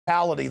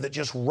mentality that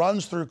just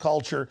runs through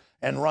culture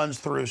and runs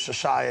through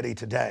society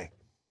today.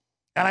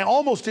 And I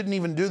almost didn't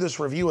even do this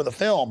review of the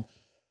film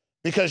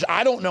because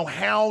I don't know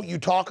how you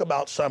talk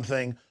about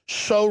something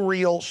so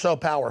real, so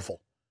powerful.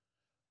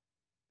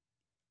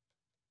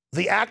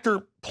 The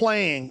actor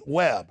playing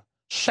Webb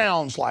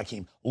sounds like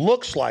him,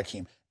 looks like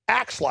him,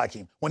 acts like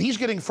him. When he's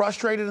getting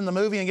frustrated in the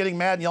movie and getting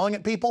mad and yelling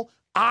at people,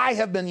 I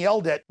have been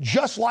yelled at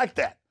just like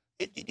that.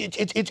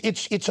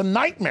 It's a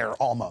nightmare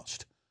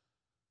almost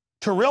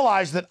to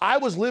realize that I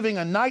was living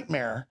a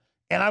nightmare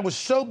and I was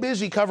so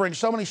busy covering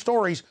so many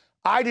stories,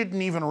 I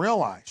didn't even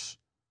realize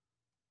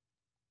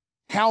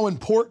how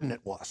important it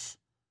was.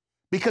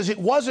 Because it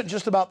wasn't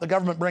just about the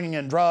government bringing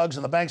in drugs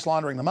and the banks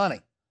laundering the money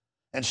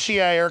and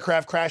CIA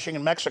aircraft crashing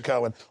in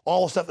Mexico and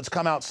all the stuff that's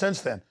come out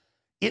since then.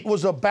 It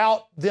was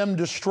about them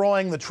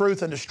destroying the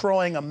truth and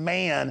destroying a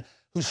man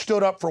who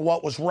stood up for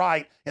what was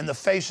right in the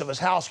face of his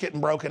house getting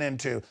broken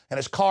into and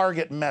his car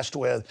getting messed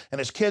with and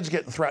his kids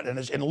getting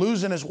threatened and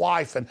losing his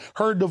wife and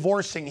her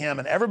divorcing him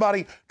and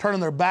everybody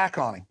turning their back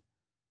on him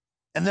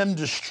and then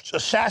just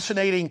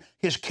assassinating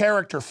his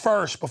character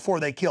first before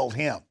they killed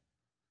him.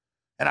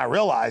 And I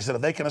realized that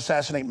if they can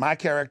assassinate my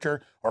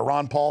character or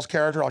Ron Paul's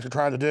character like they're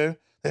trying to do,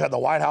 they had the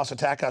White House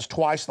attack us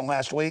twice in the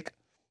last week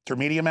through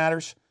Media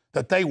Matters,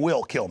 that they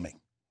will kill me.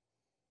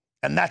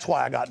 And that's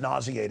why I got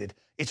nauseated.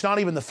 It's not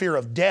even the fear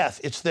of death.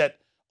 It's that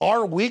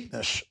our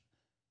weakness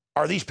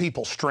are these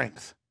people's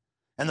strength.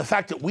 And the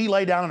fact that we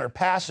lay down and are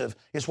passive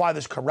is why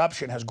this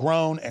corruption has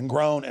grown and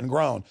grown and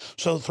grown.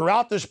 So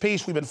throughout this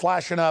piece, we've been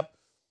flashing up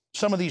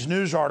some of these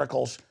news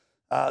articles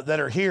that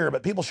are here,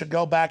 but people should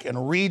go back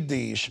and read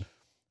these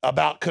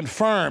about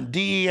confirmed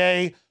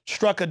DEA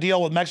struck a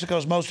deal with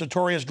Mexico's most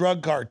notorious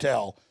drug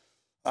cartel.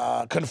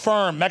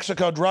 Confirmed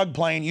Mexico drug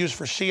plane used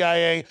for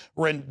CIA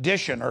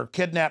rendition or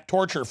kidnap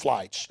torture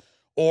flights,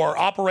 or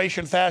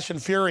Operation Fast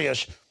and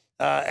Furious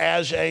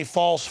as a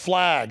false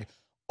flag.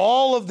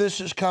 All of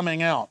this is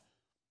coming out.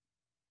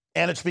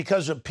 And it's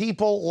because of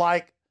people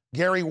like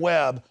Gary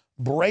Webb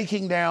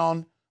breaking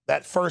down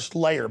that first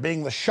layer,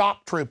 being the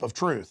shock troop of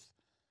truth,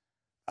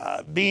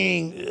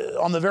 being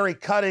on the very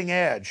cutting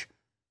edge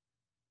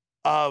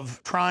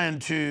of trying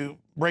to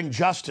bring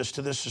justice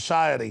to this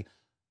society.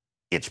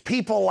 It's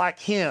people like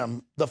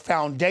him, the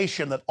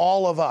foundation that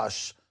all of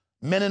us,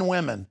 men and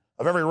women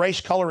of every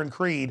race, color, and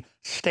creed,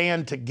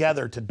 stand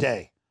together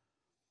today.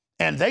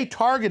 And they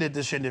targeted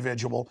this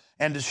individual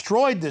and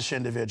destroyed this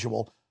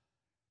individual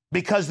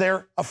because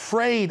they're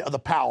afraid of the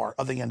power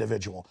of the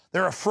individual.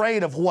 They're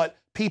afraid of what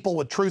people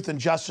with truth and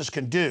justice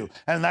can do.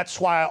 And that's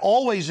why I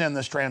always end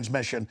this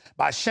transmission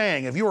by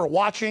saying, if you are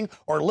watching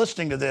or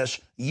listening to this,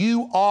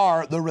 you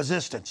are the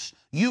resistance.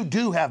 You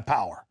do have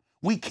power.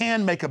 We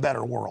can make a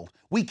better world.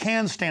 We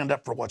can stand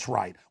up for what's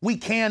right. We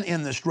can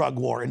end this drug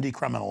war and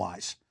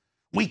decriminalize.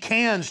 We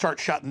can start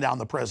shutting down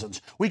the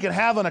prisons. We can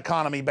have an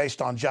economy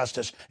based on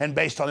justice and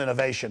based on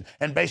innovation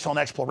and based on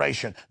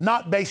exploration,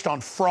 not based on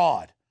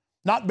fraud,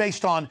 not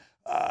based on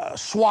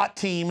SWAT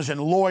teams and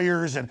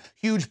lawyers and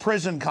huge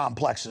prison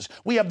complexes.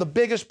 We have the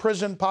biggest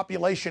prison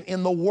population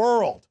in the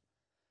world.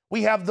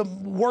 We have the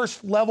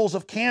worst levels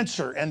of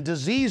cancer and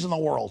disease in the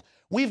world.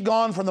 We've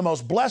gone from the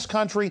most blessed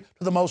country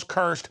to the most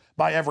cursed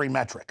by every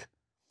metric.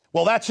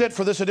 Well, that's it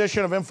for this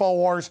edition of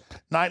InfoWars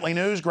Nightly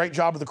News. Great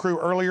job of the crew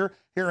earlier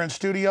here in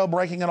studio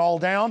breaking it all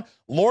down.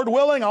 Lord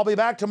willing, I'll be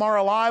back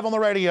tomorrow live on the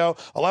radio,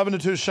 11 to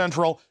 2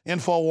 Central,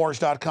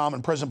 Infowars.com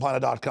and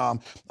PrisonPlanet.com.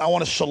 I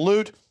want to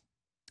salute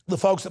the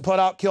folks that put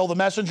out Kill the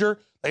Messenger.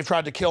 They've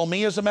tried to kill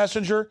me as a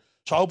messenger.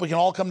 So I hope we can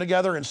all come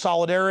together in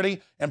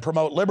solidarity and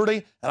promote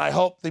liberty. And I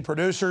hope the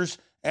producers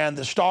and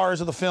the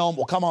stars of the film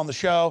will come on the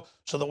show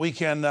so that we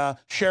can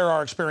share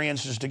our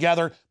experiences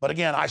together. But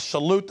again, I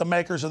salute the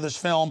makers of this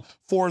film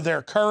for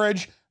their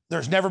courage.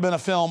 There's never been a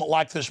film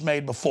like this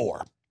made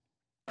before.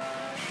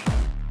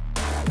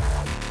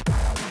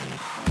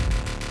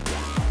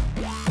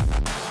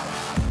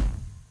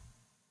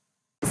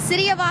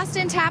 City of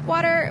Austin tap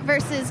water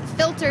versus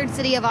filtered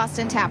City of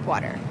Austin tap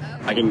water.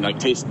 I can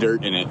taste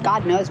dirt in it.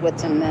 God knows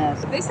what's in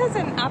this. This has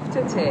an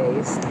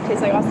aftertaste.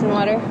 Tastes like Austin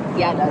water?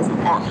 Yeah, it does.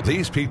 Ugh.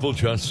 These people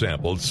just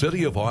sampled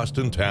City of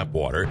Austin tap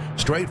water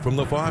straight from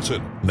the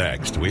faucet.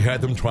 Next, we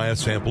had them try a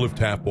sample of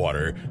tap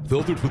water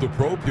filtered through the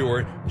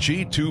ProPure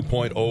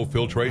G2.0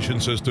 filtration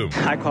system.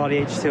 High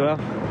quality H2O.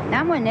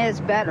 That one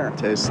is better.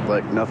 Tastes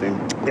like nothing.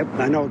 Yep,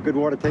 I know what good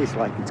water tastes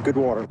like. It's good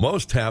water.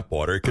 Most tap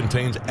water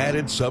contains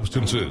added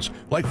substances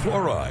like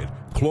fluoride,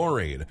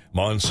 chlorine,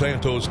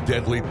 Monsanto's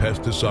deadly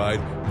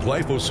pesticide,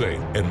 glyphosate,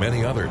 and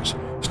many others.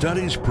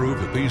 Studies prove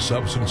that these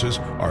substances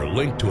are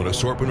linked to an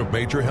assortment of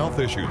major health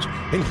issues,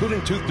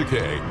 including tooth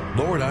decay,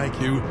 lowered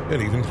IQ,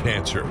 and even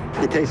cancer.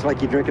 It tastes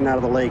like you're drinking out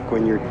of the lake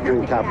when you're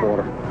drinking tap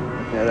water.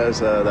 Yeah, it has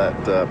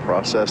that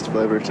processed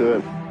flavor to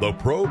it. The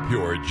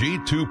ProPure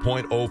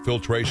G2.0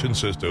 filtration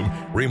system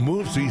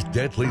removes these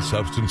deadly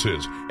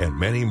substances and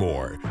many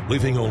more,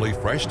 leaving only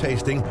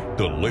fresh-tasting,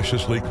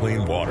 deliciously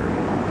clean water.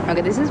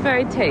 Okay, this is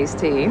very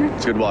tasty.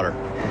 It's good water.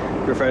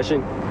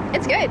 Refreshing.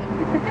 It's good.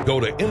 Go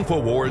to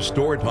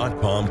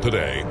InfoWarsStore.com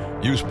today.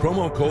 Use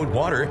promo code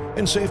WATER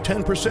and save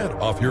 10%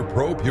 off your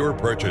Pro Pure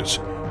purchase.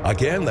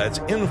 Again, that's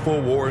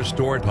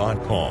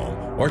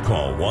InfoWarsStore.com or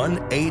call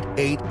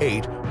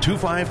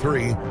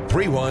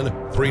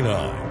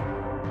 1-888-253-3139.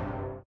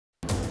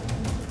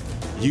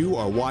 You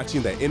are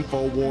watching the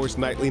InfoWars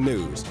Nightly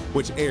News,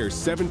 which airs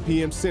 7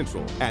 p.m.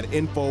 Central at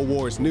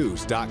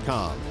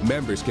InfoWarsNews.com.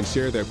 Members can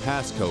share their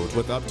passcodes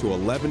with up to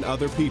 11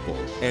 other people,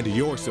 and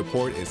your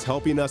support is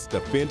helping us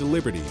defend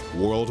liberty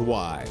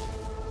worldwide.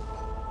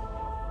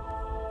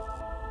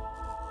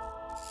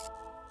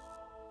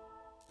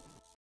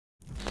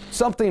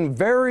 Something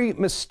very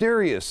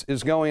mysterious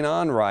is going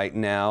on right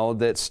now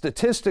that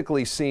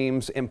statistically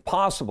seems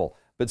impossible,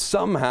 but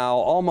somehow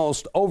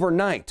almost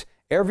overnight,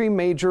 every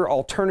major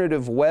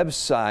alternative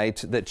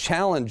website that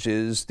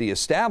challenges the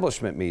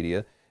establishment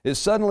media is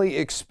suddenly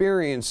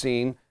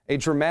experiencing a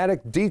dramatic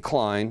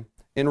decline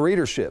in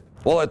readership.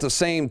 While at the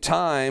same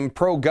time,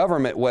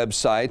 pro-government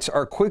websites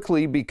are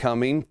quickly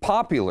becoming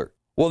popular.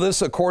 Well,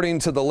 this according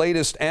to the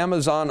latest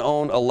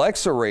Amazon-owned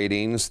Alexa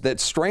ratings that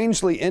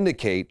strangely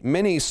indicate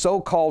many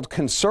so-called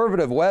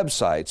conservative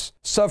websites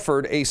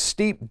suffered a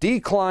steep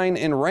decline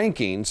in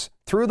rankings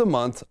through the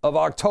month of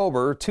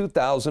October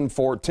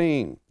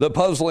 2014. The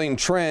puzzling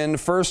trend,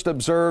 first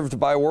observed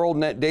by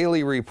WorldNet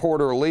Daily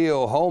reporter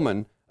Leo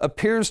Hohmann,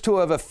 appears to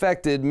have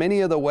affected many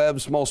of the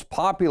web's most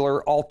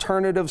popular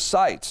alternative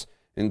sites,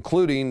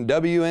 including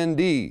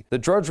WND, The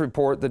Drudge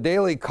Report, The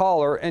Daily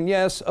Caller, and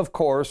yes, of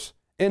course,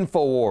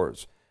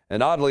 InfoWars.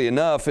 And oddly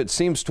enough, it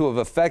seems to have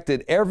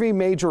affected every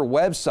major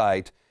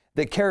website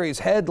that carries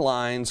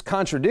headlines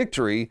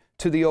contradictory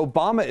to the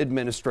Obama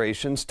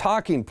administration's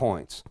talking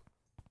points.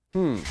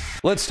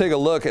 Let's take a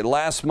look at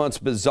last month's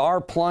bizarre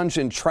plunge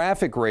in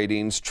traffic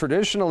ratings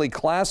traditionally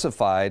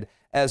classified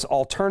as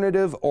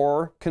alternative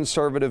or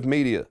conservative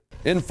media.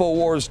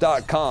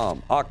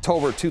 Infowars.com,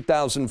 October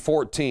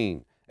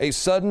 2014, a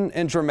sudden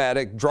and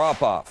dramatic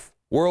drop-off.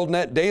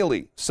 WorldNet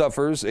Daily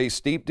suffers a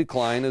steep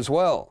decline as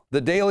well. The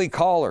Daily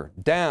Caller,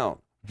 down.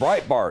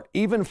 Breitbart,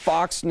 even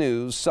Fox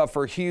News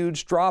suffer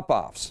huge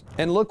drop-offs.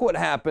 And look what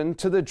happened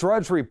to the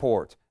Drudge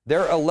Report.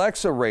 Their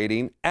Alexa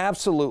rating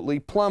absolutely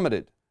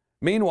plummeted.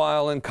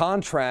 Meanwhile, in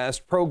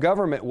contrast,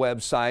 pro-government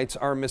websites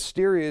are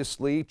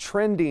mysteriously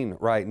trending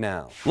right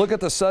now. Look at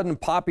the sudden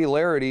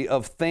popularity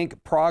of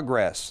Think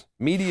Progress,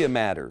 Media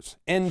Matters,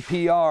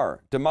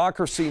 NPR,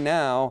 Democracy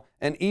Now!,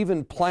 and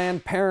even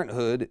Planned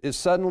Parenthood is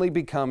suddenly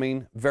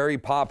becoming very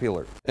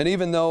popular. And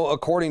even though,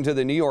 according to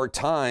the New York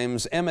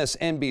Times,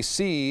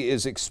 MSNBC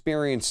is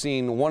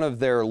experiencing one of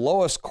their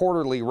lowest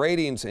quarterly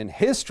ratings in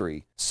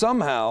history,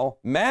 somehow,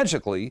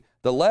 magically,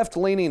 the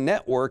left-leaning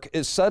network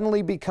is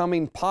suddenly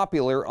becoming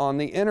popular on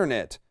the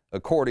internet,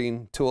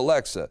 according to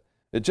Alexa.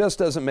 It just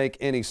doesn't make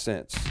any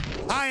sense.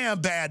 I am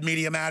bad,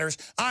 Media Matters.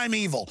 I'm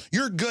evil.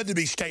 You're good to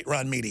be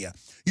state-run media.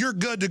 You're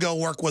good to go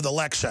work with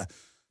Alexa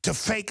to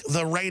fake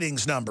the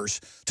ratings numbers,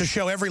 to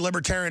show every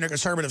libertarian or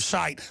conservative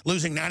site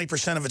losing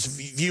 90% of its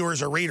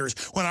viewers or readers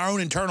when our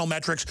own internal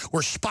metrics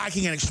were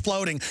spiking and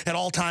exploding at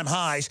all-time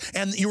highs,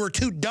 and you were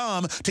too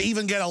dumb to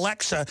even get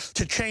Alexa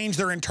to change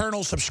their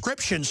internal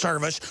subscription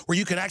service where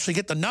you could actually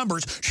get the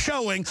numbers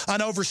showing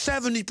an over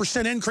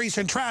 70% increase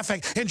in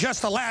traffic in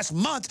just the last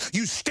month,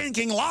 you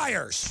stinking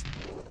liars.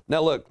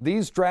 Now look,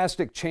 these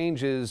drastic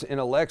changes in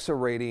Alexa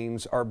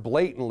ratings are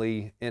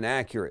blatantly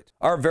inaccurate.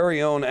 Our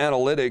very own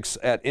analytics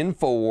at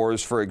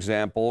InfoWars, for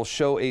example,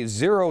 show a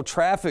 0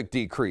 traffic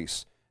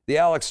decrease. The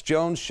Alex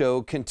Jones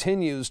Show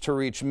continues to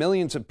reach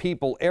millions of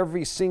people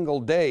every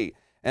single day,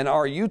 and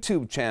our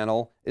YouTube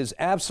channel is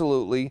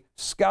absolutely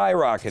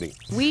skyrocketing.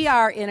 We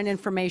are in an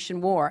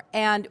information war,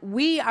 and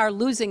we are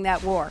losing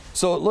that war.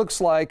 So it looks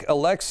like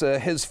Alexa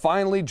has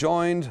finally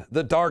joined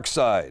the dark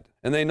side,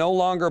 and they no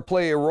longer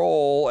play a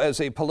role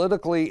as a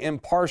politically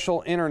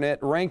impartial internet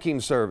ranking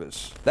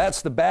service.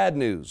 That's the bad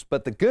news,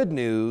 but the good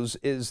news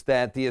is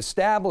that the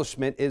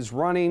establishment is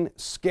running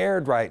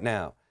scared right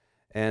now,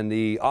 and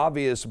the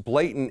obvious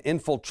blatant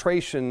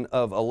infiltration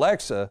of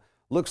Alexa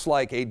looks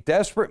like a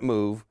desperate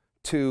move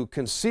to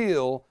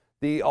conceal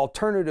the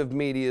alternative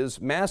media's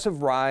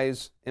massive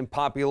rise in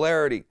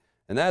popularity.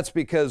 And that's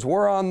because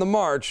we're on the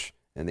march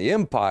and the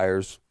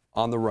empire's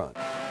on the run.